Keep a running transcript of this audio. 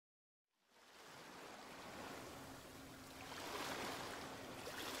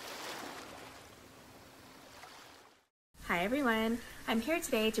Hi everyone, I'm here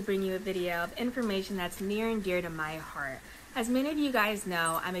today to bring you a video of information that's near and dear to my heart. As many of you guys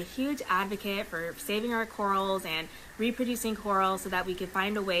know, I'm a huge advocate for saving our corals and reproducing corals so that we can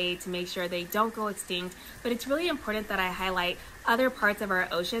find a way to make sure they don't go extinct, but it's really important that I highlight other parts of our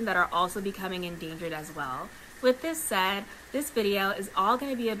ocean that are also becoming endangered as well. With this said, this video is all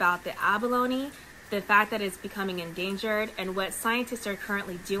going to be about the abalone, the fact that it's becoming endangered, and what scientists are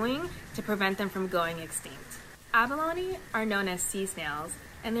currently doing to prevent them from going extinct. Abalone are known as sea snails,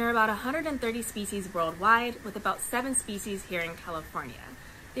 and there are about 130 species worldwide, with about 7 species here in California.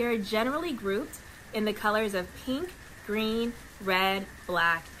 They are generally grouped in the colors of pink, green, red,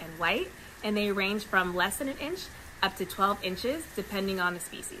 black, and white, and they range from less than an inch up to 12 inches depending on the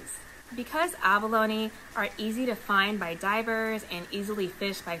species. Because abalone are easy to find by divers and easily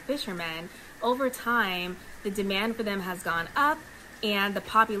fished by fishermen, over time the demand for them has gone up and the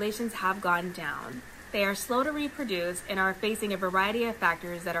populations have gone down. They are slow to reproduce and are facing a variety of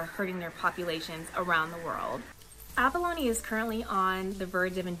factors that are hurting their populations around the world. Abalone is currently on the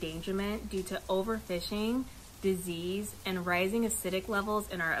verge of endangerment due to overfishing, disease, and rising acidic levels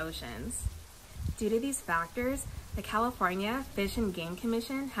in our oceans. Due to these factors, the California Fish and Game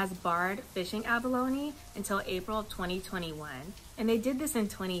Commission has barred fishing abalone until April of 2021, and they did this in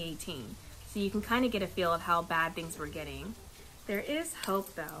 2018, so you can kind of get a feel of how bad things were getting. There is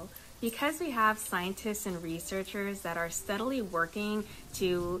hope though, because we have scientists and researchers that are steadily working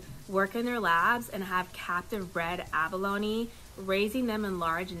to work in their labs and have captive bred abalone, raising them in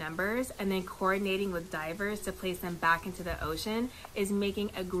large numbers and then coordinating with divers to place them back into the ocean is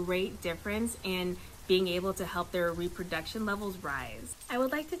making a great difference in being able to help their reproduction levels rise. I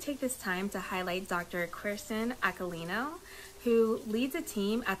would like to take this time to highlight Dr. Kirsten Aquilino, who leads a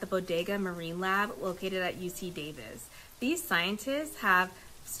team at the Bodega Marine Lab located at UC Davis. These scientists have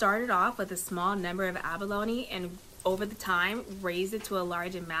started off with a small number of abalone and over the time raised it to a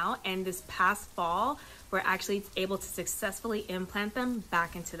large amount, and this past fall we're actually able to successfully implant them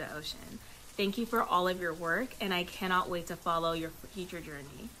back into the ocean. Thank you for all of your work, and I cannot wait to follow your future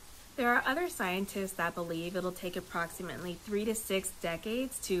journey. There are other scientists that believe it'll take approximately 3 to 6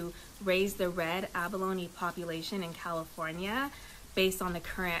 decades to raise the red abalone population in California based on the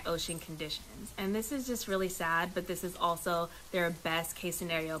current ocean conditions. And this is just really sad, but this is also their best case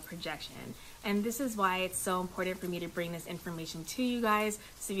scenario projection. And this is why it's so important for me to bring this information to you guys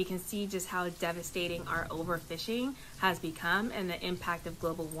so you can see just how devastating our overfishing has become and the impact of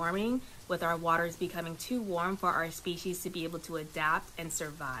global warming with our waters becoming too warm for our species to be able to adapt and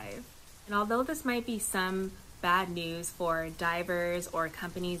survive. And although this might be some bad news for divers or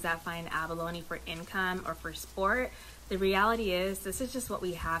companies that find abalone for income or for sport, the reality is this is just what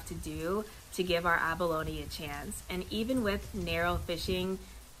we have to do to give our abalone a chance. And even with narrow fishing,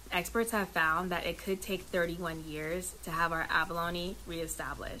 experts have found that it could take 31 years to have our abalone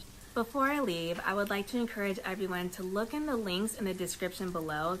reestablished. Before I leave, I would like to encourage everyone to look in the links in the description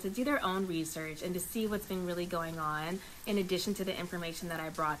below to do their own research and to see what's been really going on in addition to the information that I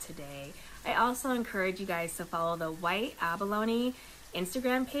brought today. I also encourage you guys to follow the White Abalone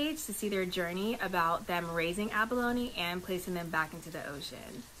Instagram page to see their journey about them raising abalone and placing them back into the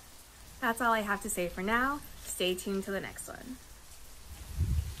ocean. That's all I have to say for now. Stay tuned to the next one.